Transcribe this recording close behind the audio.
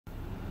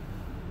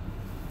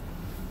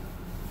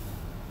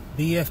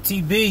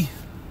BFTB,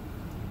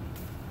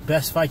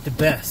 best fight the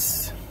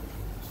best.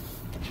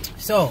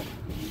 So,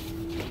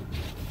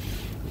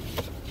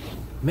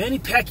 Manny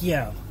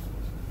Pacquiao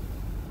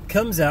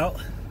comes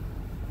out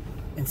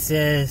and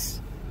says,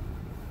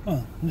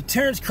 "Oh,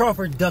 Terrence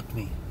Crawford ducked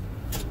me."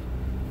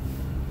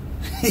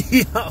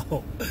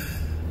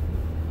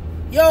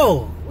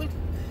 Yo, what?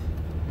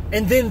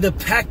 And then the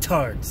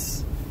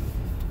Pactards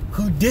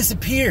who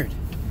disappeared.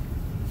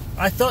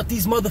 I thought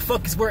these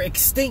motherfuckers were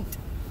extinct.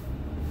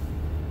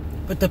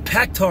 But the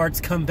Pactards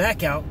come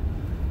back out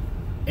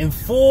in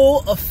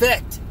full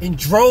effect, in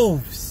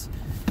droves.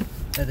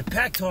 Now, the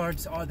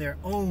Pactards are their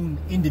own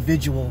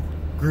individual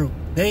group.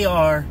 They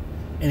are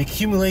an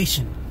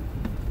accumulation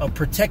of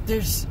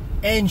protectors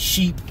and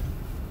sheep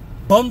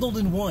bundled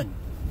in one.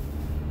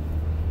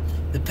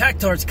 The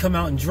Pactards come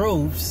out in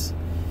droves,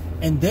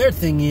 and their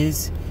thing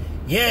is,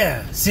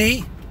 yeah,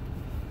 see?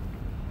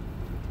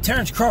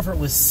 Terrence Crawford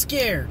was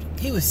scared.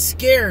 He was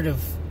scared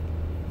of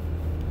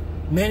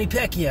Manny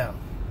Pacquiao.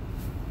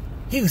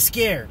 He was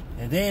scared.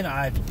 And then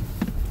I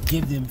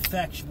give them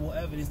factual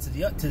evidence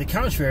to the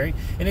contrary,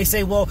 and they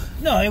say, well,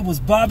 no, it was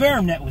Bob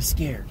Arum that was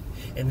scared.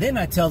 And then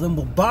I tell them,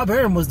 well, Bob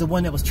Arum was the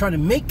one that was trying to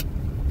make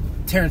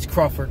Terrence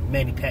Crawford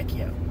Manny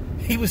Pacquiao.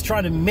 He was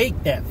trying to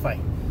make that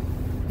fight.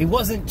 He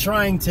wasn't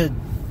trying to,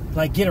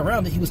 like, get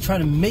around it. He was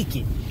trying to make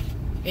it.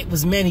 It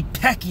was Manny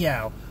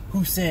Pacquiao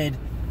who said,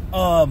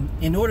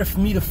 in order for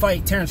me to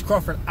fight Terrence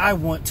Crawford, I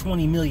want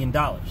 $20 million.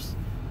 And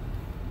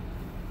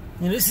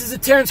this is a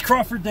Terrence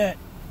Crawford that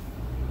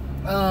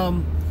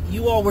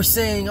you all were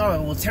saying,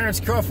 oh, well, Terrence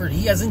Crawford,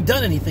 he hasn't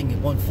done anything at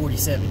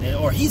 147.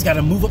 Or he's got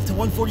to move up to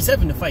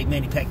 147 to fight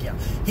Manny Pacquiao.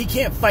 He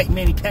can't fight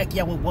Manny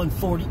Pacquiao at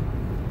 140.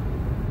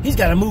 He's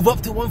got to move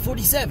up to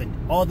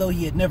 147. Although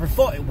he had never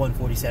fought at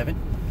 147.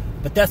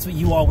 But that's what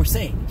you all were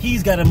saying.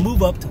 He's got to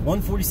move up to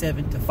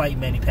 147 to fight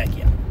Manny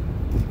Pacquiao.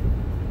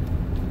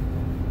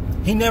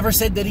 He never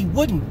said that he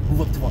wouldn't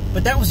move up to one.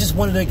 But that was just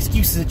one of the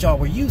excuses that y'all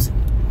were using.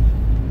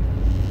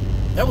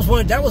 That was one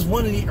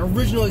of the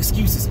original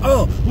excuses.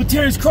 Oh, well,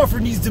 Terrence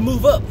Crawford needs to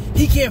move up.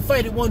 He can't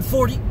fight at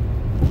 140.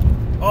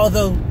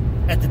 Although,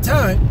 at the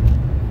time,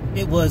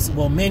 it was,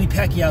 well, Manny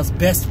Pacquiao's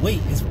best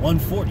weight is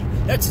 140.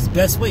 That's his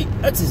best weight.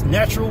 That's his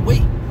natural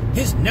weight.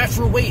 His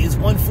natural weight is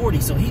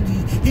 140, so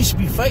he should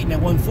be fighting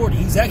at 140.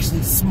 He's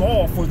actually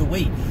small for the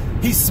weight.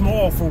 He's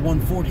small for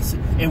 140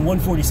 and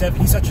 147.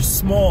 He's such a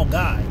small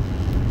guy.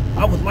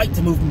 I would like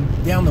to move him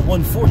down to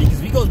 140, because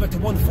if he goes back to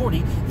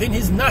 140, then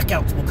his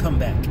knockouts will come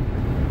back.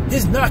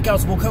 His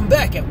knockouts will come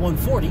back at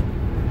 140.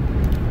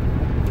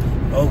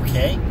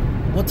 Okay.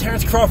 Well,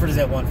 Terrence Crawford is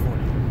at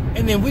 140.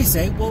 And then we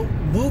say, well,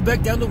 move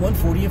back down to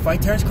 140 and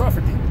fight Terrence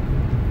Crawford then.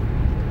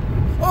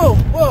 Oh,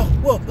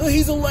 well,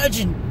 he's a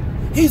legend.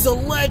 He's a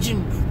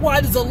legend.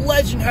 Why does a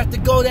legend have to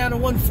go down to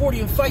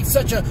 140 and fight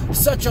such a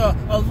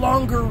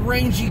longer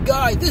rangy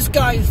guy? This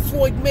guy is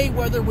Floyd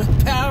Mayweather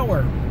with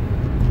power.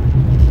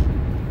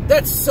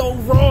 That's so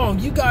wrong.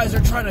 You guys are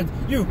trying to,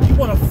 you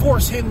want to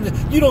force him to,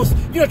 you're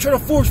not trying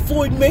to force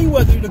Floyd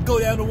Mayweather to go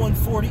down to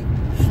 140.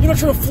 You're not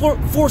trying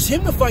to force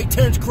him to fight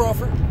Terrence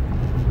Crawford.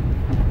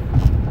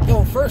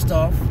 Yo, first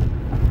off,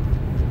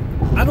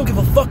 I don't give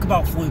a fuck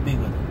about Floyd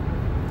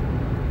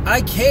Mayweather.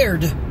 I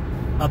cared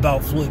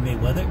about Floyd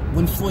Mayweather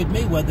when Floyd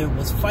Mayweather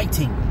was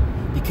fighting,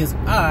 because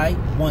I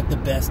want the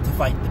best to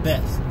fight the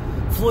best.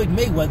 Floyd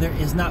Mayweather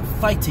is not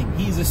fighting.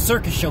 He's a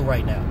circus show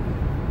right now.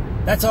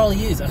 That's all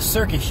he is, a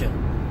circus show.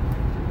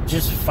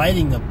 Just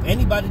fighting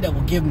anybody that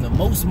will give him the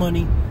most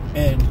money.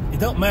 And it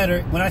don't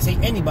matter, when I say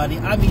anybody,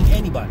 I mean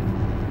anybody.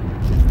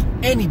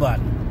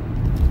 Anybody.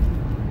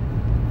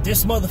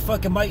 This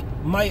motherfucker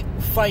might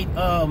fight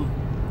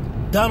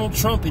Donald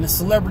Trump in a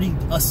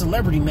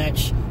celebrity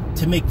match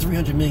to make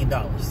 $300 million.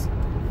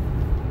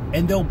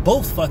 And they'll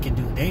both fucking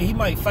do it. He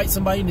might fight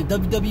somebody in the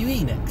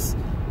WWE next,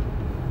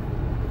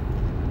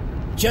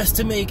 just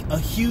to make a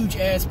huge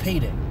ass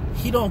payday.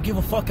 He don't give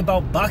a fuck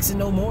about boxing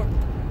no more.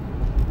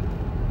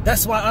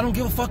 That's why I don't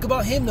give a fuck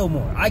about him no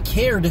more. I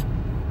cared,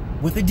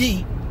 with a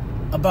D,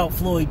 about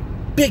Floyd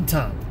big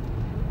time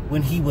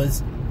when he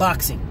was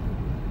boxing.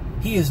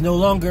 He is no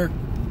longer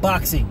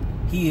boxing.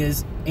 He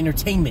is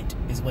entertainment,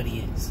 is what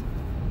he is.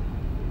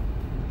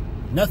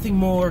 Nothing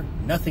more,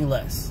 nothing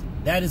less.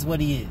 That is what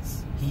he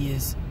is. He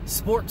is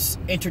sports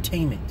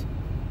entertainment.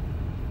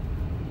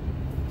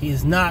 He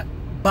is not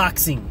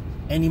boxing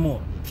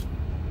anymore.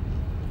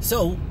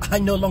 So, I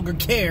no longer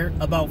care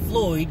about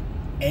Floyd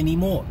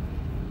anymore.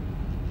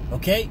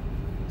 Okay?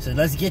 So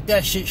let's get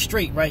that shit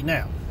straight right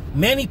now.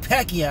 Manny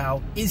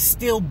Pacquiao is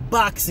still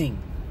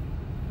boxing.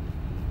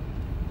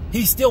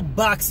 He's still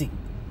boxing.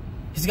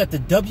 He's got the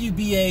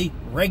WBA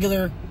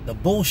regular, the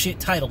bullshit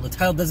title. The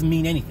title doesn't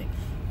mean anything.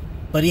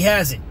 But he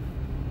has it.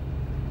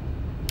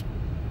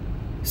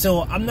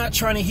 So I'm not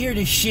trying to hear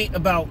this shit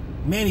about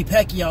Manny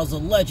Pacquiao's a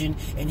legend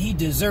and he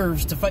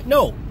deserves to fight.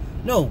 No.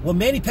 What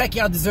Manny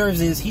Pacquiao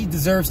deserves is he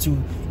deserves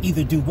to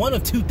either do one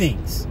of two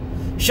things.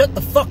 Shut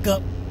the fuck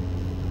up.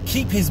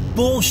 Keep his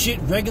bullshit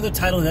regular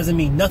title, doesn't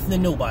mean nothing to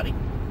nobody,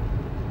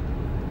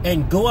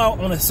 and go out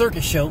on a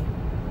circus show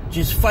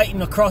just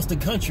fighting across the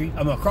country,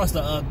 I mean across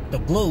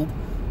the globe,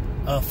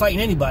 fighting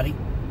anybody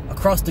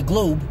across the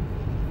globe,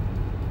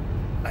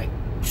 like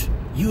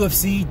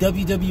UFC,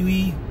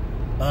 WWE,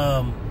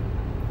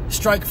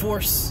 Strike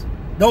Force,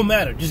 don't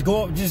matter. Just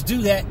go, just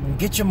do that and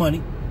get your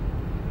money.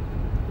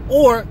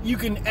 Or you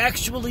can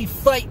actually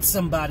fight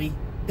somebody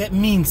that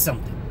means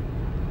something.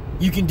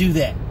 You can do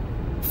that.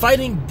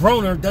 Fighting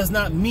Broner does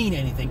not mean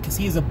anything because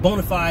he is a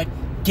bona fide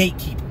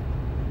gatekeeper.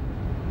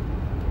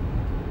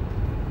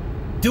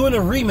 Doing a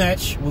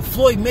rematch with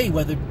Floyd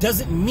Mayweather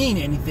doesn't mean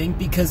anything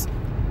because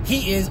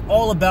he is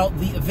all about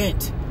the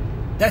event.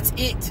 That's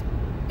it.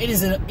 It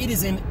is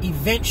an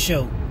event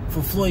show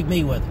for Floyd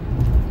Mayweather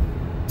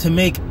to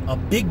make a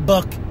big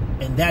buck,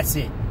 and that's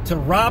it. To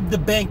rob the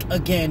bank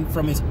again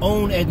from his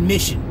own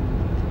admission.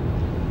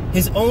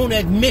 His own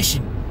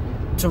admission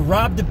to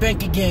rob the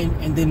bank again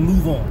and then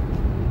move on.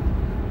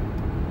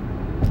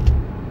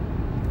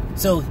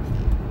 So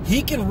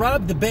he can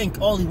rob the bank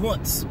all he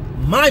wants.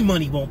 My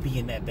money won't be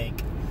in that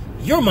bank.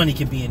 Your money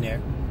can be in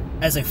there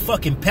as a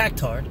fucking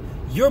pactard.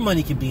 Your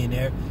money can be in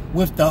there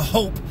with the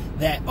hope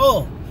that,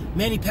 oh,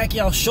 Manny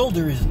Pacquiao's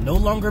shoulder is no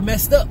longer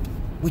messed up,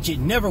 which it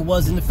never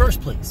was in the first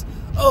place.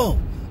 Oh,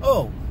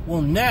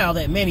 well, now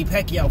that Manny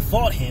Pacquiao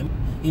fought him,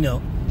 you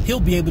know,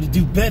 he'll be able to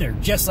do better,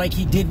 just like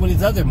he did with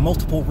his other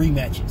multiple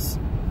rematches.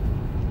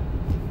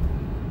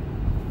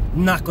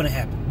 Not going to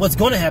happen. What's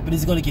going to happen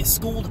is he's going to get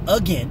schooled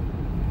again,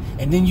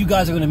 and then you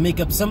guys are going to make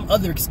up some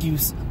other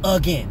excuse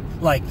again.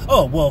 Like,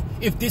 oh, well,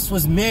 if this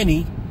was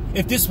Manny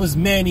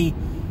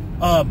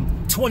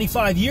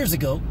 25 years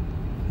ago,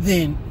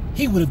 then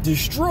he would have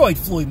destroyed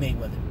Floyd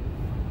Mayweather.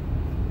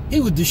 He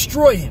would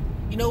destroy him.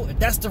 You know, if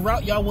that's the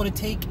route y'all want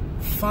to take,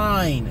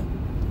 fine.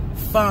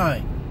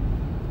 But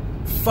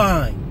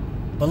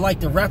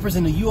like the rappers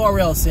in the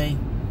URL say,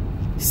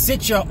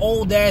 sit your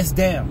old ass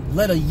down.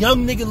 Let a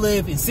young nigga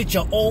live and sit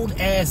your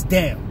old ass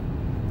down.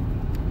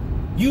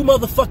 You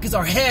motherfuckers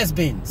are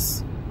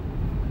has-beens.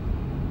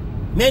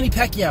 Manny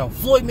Pacquiao,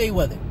 Floyd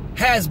Mayweather,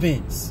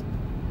 has-beens.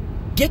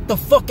 Get the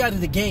fuck out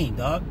of the game,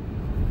 dog.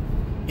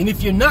 And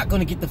if you're not going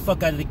to get the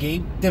fuck out of the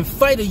game, then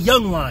fight a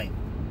young lion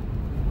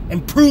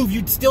and prove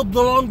you still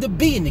belong to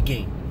be in the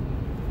game.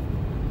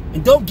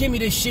 And don't give me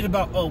this shit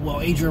about, oh,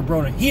 well, Adrian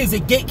Broner. He is a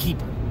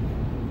gatekeeper.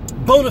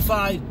 Bona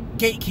fide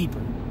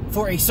gatekeeper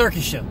for a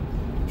circus show.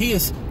 He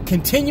is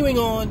continuing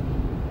on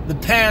the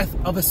path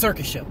of a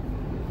circus show.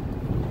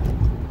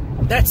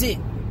 That's it.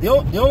 The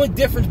only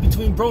difference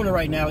between Broner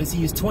right now is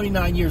he is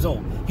 29 years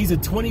old. He's a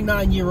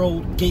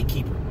 29-year-old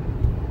gatekeeper.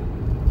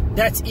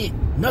 That's it.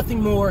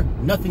 Nothing more,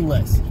 nothing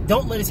less.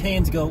 Don't let his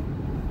hands go.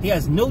 He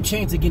has no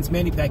chance against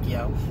Manny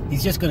Pacquiao.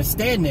 He's just going to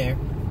stand there,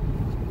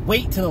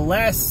 wait till the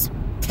last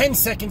 10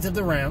 seconds of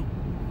the round,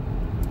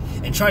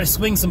 and try to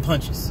swing some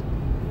punches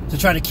to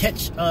try to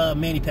catch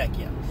Manny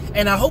Pacquiao.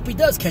 And I hope he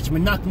does catch him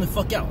and knock him the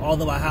fuck out,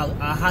 although I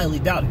highly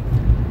doubt it.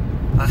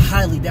 I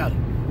highly doubt it.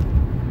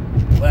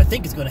 What I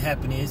think is going to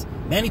happen is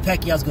Manny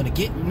Pacquiao's going to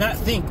get, not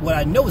think, what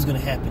I know is going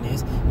to happen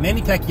is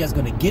Manny Pacquiao's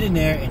going to get in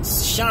there and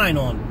shine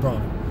on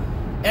Broner.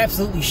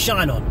 Absolutely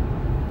shine on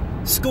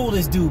him. School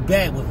this dude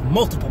bad with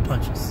multiple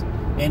punches.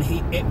 And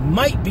it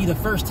might be the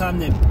first time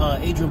that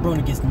Adrian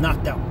Broner gets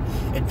knocked out.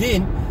 And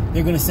then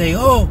they're going to say,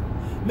 oh,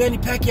 Manny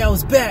Pacquiao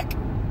is back.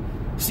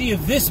 See,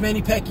 if this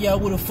Manny Pacquiao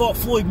would have fought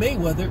Floyd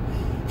Mayweather,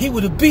 he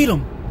would have beat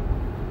him.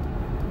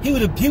 He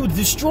would have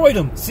destroyed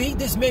him. See,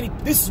 this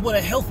is what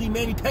a healthy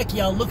Manny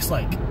Pacquiao looks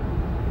like.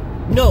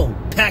 No,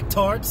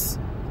 pactards.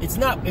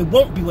 It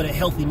won't be what a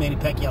healthy Manny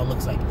Pacquiao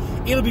looks like.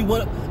 It'll be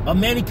what a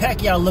Manny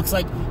Pacquiao looks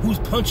like who's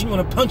punching on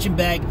a punching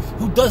bag,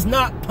 who does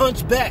not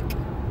punch back.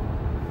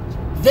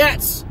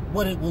 That's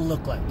what it will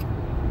look like.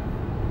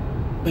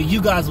 But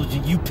you guys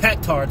you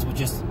pactards will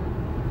just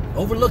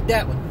overlook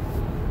that one.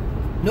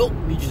 Nope,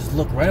 you just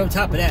look right on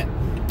top of that.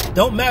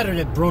 Don't matter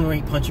that Broner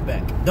ain't punching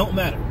back. Don't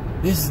matter.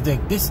 This is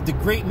the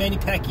great Manny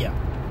Pacquiao.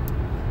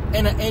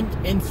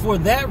 And for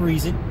that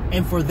reason,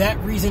 and for that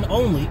reason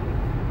only,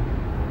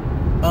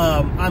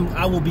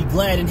 I will be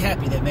glad and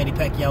happy that Manny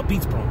Pacquiao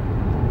beats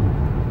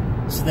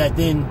Broner. So that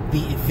then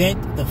the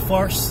event, the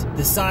farce,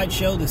 the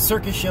sideshow, the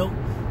circus show,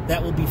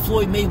 that will be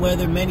Floyd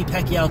Mayweather, Manny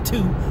Pacquiao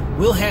 2,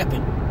 will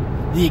happen.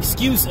 The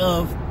excuse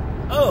of,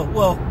 oh,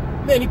 well,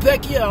 Manny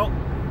Pacquiao,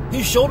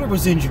 his shoulder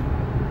was injured.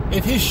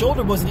 If his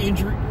shoulder wasn't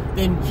injured,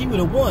 then he would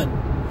have won.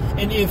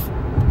 And if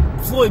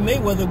Floyd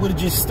Mayweather would have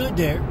just stood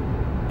there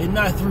and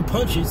not threw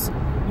punches,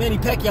 Manny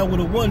Pacquiao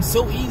would have won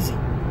so easy.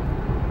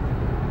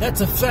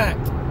 That's a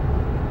fact.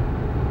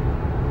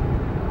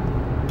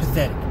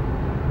 Pathetic.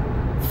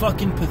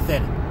 Fucking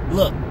pathetic.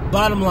 Look,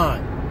 bottom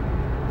line.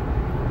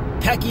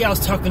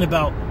 Pacquiao's talking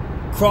about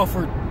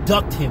Crawford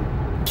ducked him.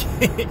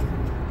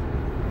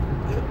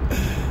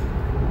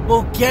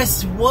 Well,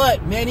 guess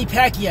what, Manny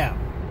Pacquiao?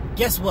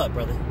 Guess what,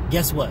 brother?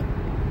 Guess what?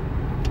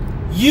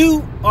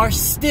 You are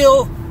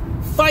still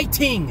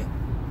fighting.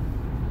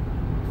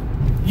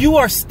 You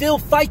are still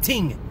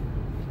fighting.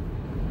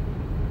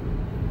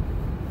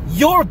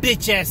 Your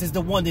bitch ass is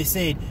the one that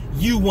said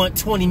you want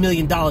 $20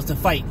 million to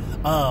fight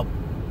a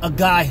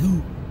guy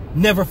who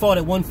never fought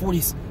at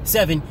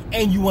 147,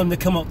 and you want him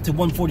to come up to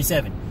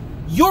 147.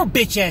 Your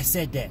bitch ass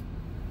said that.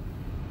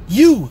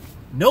 You,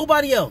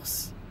 nobody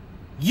else.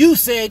 You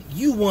said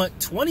you want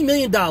 $20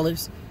 million,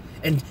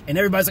 and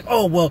everybody's like,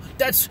 oh, well,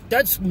 that's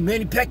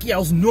Manny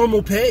Pacquiao's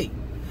normal pay.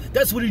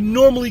 That's what he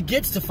normally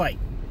gets to fight.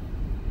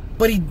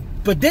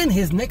 But then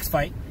his next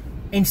fight,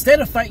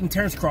 instead of fighting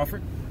Terrence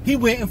Crawford, he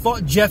went and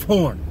fought Jeff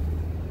Horn.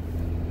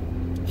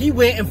 He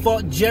went and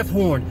fought Jeff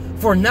Horn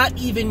for not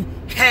even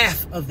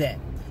half of that.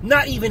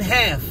 Not even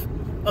half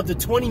of the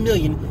 $20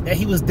 million that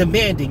he was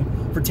demanding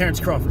for Terrence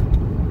Crawford.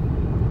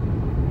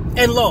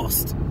 And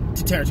lost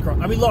to Terrence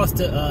Crawford. I mean, lost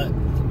to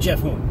Jeff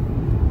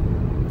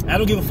Horn. I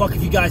don't give a fuck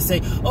if you guys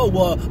say,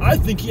 oh, I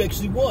think he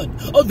actually won.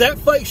 Oh, that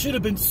fight should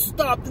have been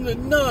stopped in the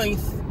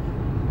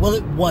 9th. Well,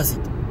 it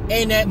wasn't.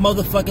 And that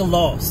motherfucker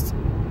lost.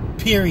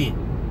 Period.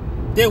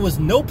 There was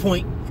no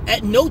point,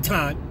 at no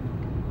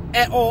time,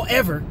 at all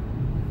ever,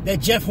 that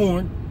Jeff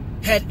Horn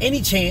had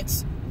any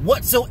chance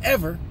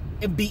whatsoever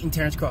in beating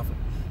Terrence Crawford.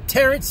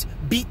 Terrence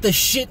beat the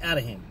shit out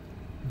of him.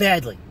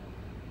 Badly.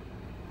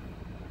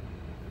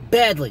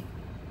 Badly.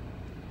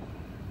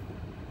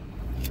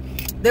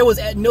 There was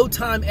at no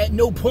time, at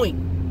no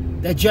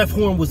point, that Jeff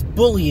Horn was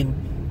bullying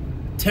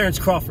Terrence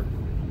Crawford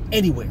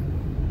anywhere.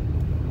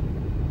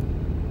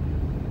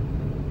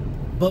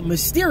 But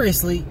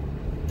mysteriously,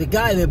 the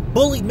guy that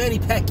bullied Manny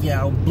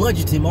Pacquiao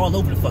bludgeoned him all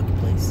over the fucking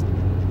place.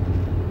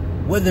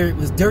 Whether it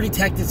was dirty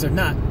tactics or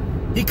not,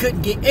 he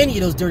couldn't get any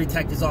of those dirty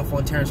tactics off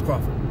on Terrence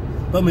Crawford.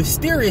 But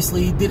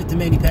mysteriously, he did it to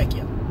Manny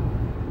Pacquiao.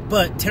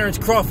 But Terrence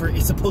Crawford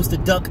is supposed to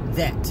duck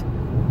that.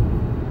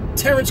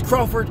 Terrence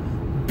Crawford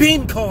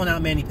been calling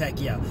out Manny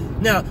Pacquiao.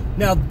 Now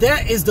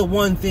that is the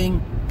one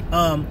thing.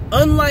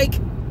 Unlike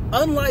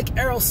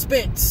Errol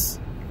Spence,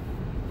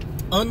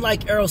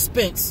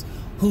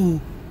 who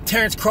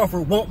Terrence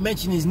Crawford won't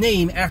mention his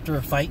name after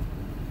a fight.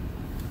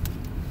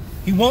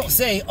 He won't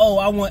say, "Oh,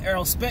 I want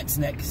Errol Spence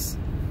next,"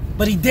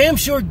 but he damn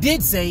sure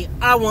did say,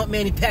 "I want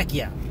Manny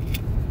Pacquiao."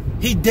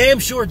 He damn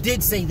sure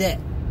did say that.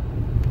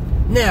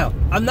 Now,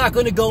 I'm not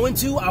going to go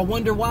into I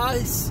wonder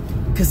why's,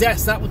 because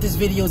that's not what this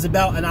video is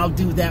about, and I'll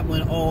do that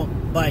one all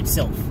by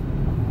itself.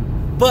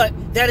 But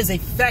that is a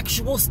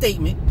factual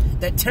statement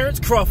that Terrence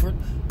Crawford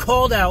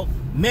called out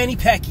Manny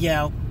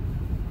Pacquiao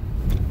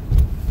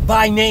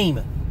by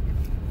name.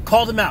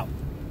 Called him out.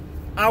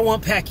 I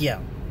want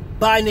Pacquiao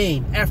by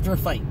name after a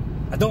fight.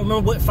 I don't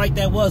remember what fight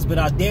that was, but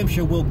I damn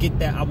sure will get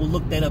that. I will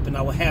look that up and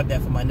I will have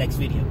that for my next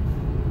video.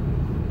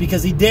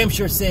 Because he damn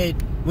sure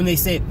said, when they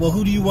said, well,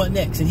 who do you want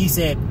next? And he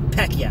said,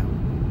 Pacquiao.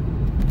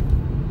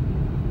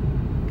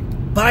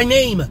 By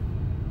name.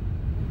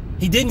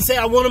 He didn't say,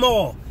 I want them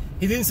all.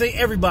 He didn't say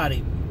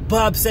everybody.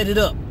 Bob set it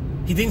up.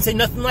 He didn't say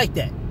nothing like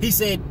that. He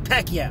said,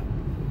 Pacquiao.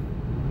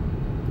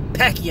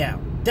 Pacquiao.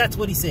 That's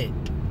what he said.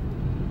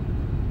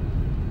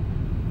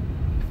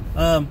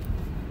 But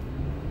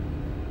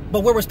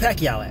where was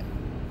Pacquiao at?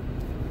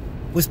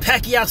 Was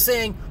Pacquiao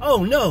saying,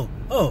 oh, no,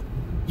 oh,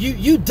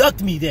 you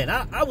ducked me then.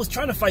 I was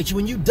trying to fight you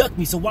and you ducked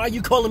me, so why are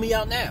you calling me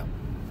out now?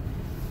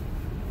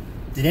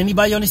 Did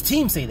anybody on his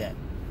team say that?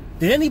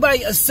 Did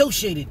anybody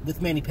associated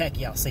with Manny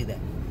Pacquiao say that?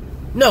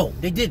 No,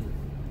 they didn't.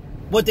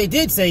 What they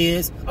did say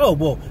is, oh,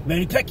 well,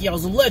 Manny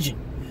Pacquiao's a legend.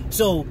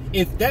 So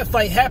if that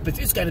fight happens,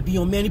 it's got to be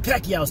on Manny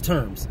Pacquiao's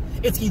terms.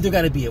 It's either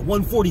got to be at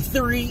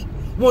 143,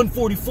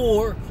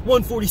 144,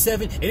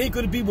 147. It ain't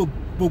going to be what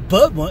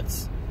Bud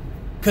wants,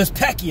 because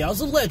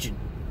Pacquiao's a legend.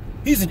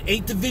 He's an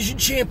 8th division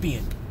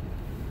champion.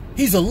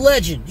 He's a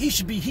legend. He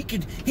should be.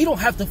 He don't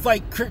have to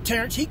fight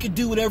Terrence. He could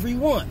do whatever he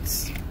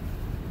wants.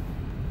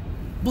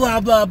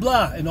 Blah blah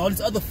blah, and all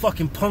these other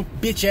fucking punk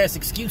bitch ass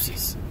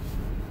excuses.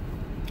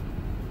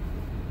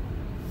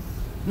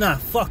 Nah,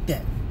 fuck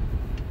that.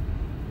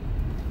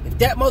 If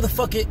that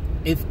motherfucker,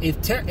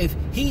 if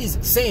he's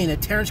saying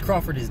that Terrence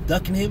Crawford is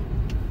ducking him,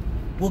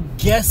 well,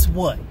 guess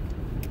what?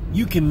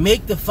 You can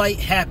make the fight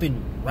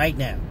happen right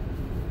now.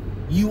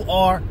 You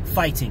are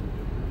fighting.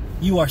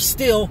 You are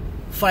still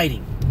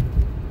fighting.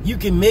 You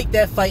can make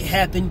that fight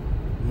happen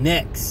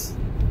next.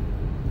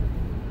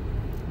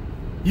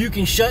 You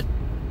can shut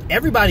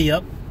everybody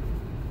up.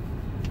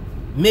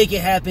 Make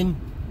it happen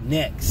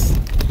next.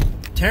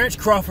 Terrence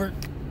Crawford,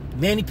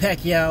 Manny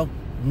Pacquiao,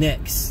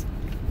 next.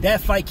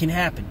 That fight can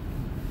happen.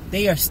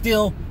 They are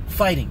still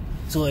fighting.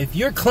 So if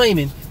you're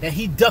claiming that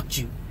he ducked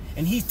you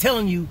and he's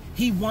telling you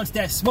he wants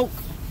that smoke,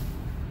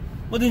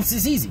 well, then this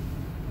is easy.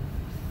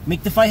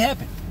 Make the fight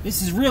happen.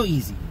 This is real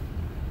easy.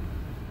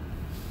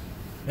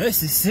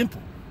 This is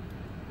simple.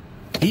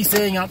 He's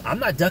saying, I'm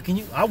not ducking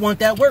you. I want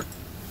that work.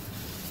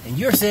 And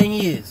you're saying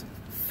he is.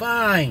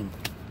 Fine.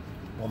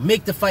 Well,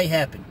 make the fight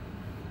happen.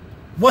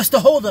 What's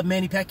the holdup,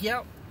 Manny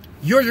Pacquiao?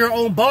 You're your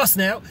own boss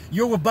now.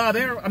 You're with Bob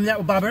Arum. I'm not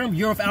with Bob Arum.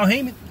 You're with Al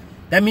Heyman.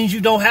 That means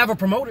you don't have a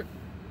promoter.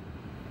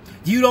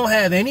 You don't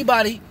have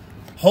anybody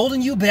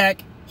holding you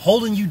back,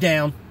 holding you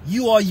down.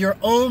 You are your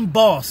own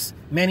boss,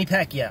 Manny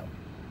Pacquiao.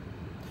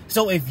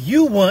 So if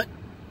you want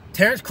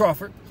Terrence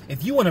Crawford,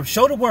 if you want to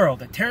show the world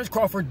that Terrence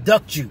Crawford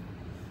ducked you,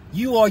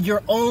 you are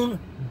your own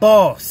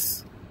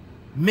boss.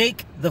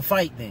 Make the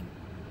fight then.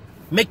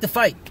 Make the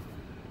fight.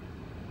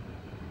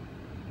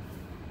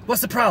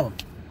 What's the problem?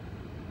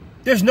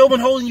 There's no one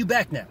holding you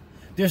back now.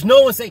 There's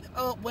no one saying,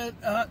 oh, well,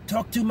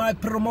 talk to my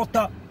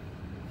promoter.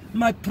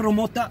 My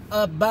promoter,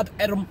 Bob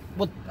Adam,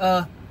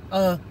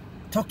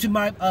 talk to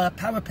my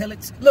power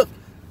pellets. Look,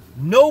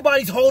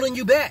 nobody's holding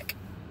you back.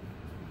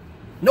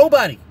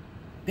 Nobody.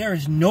 There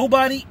is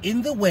nobody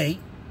in the way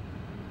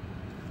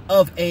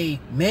of a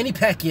Manny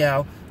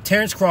Pacquiao,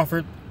 Terrence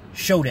Crawford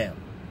showdown.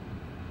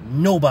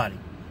 Nobody.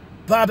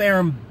 Bob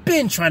Arum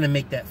been trying to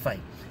make that fight.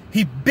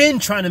 He been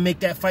trying to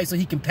make that fight so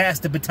he can pass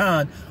the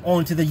baton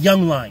on to the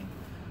young lion.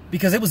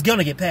 Because it was going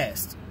to get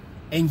passed.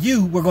 And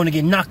you were going to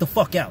get knocked the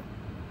fuck out.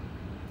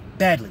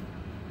 Badly.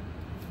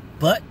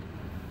 But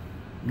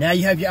now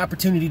you have your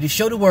opportunity to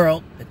show the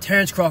world that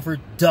Terrence Crawford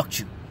ducked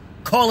you.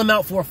 Call him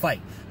out for a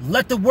fight.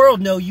 Let the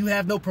world know you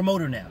have no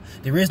promoter now.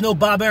 There is no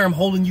Bob Arum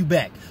holding you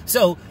back.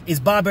 So,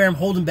 is Bob Arum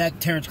holding back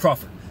Terrence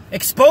Crawford?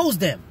 Expose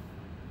them.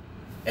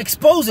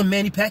 Expose him,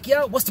 Manny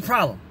Pacquiao. What's the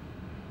problem?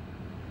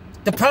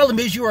 The problem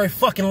is you are a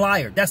fucking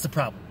liar. That's the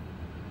problem.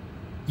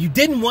 You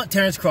didn't want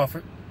Terrence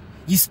Crawford.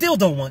 You still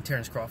don't want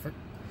Terrence Crawford.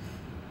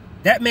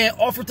 That man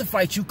offered to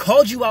fight you,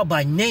 called you out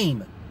by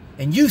name,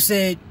 and you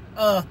said,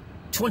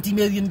 $20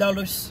 million.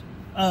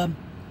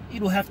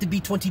 It'll have to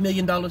be $20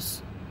 million.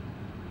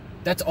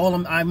 That's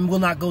all I will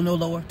not go no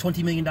lower.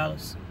 $20 million.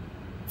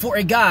 For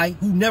a guy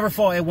who never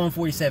fought at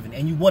 147,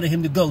 and you wanted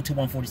him to go to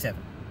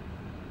 147.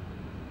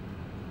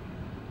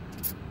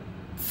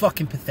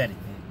 Fucking pathetic,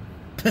 man.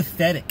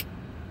 Pathetic.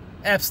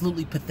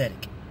 Absolutely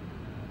pathetic.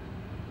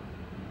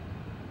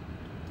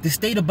 The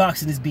state of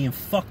boxing is being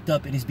fucked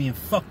up, and is being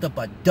fucked up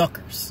by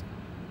duckers.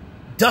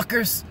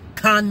 Duckers,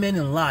 con men,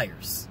 and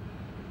liars.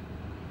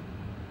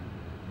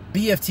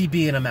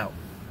 BFTB, and I'm out.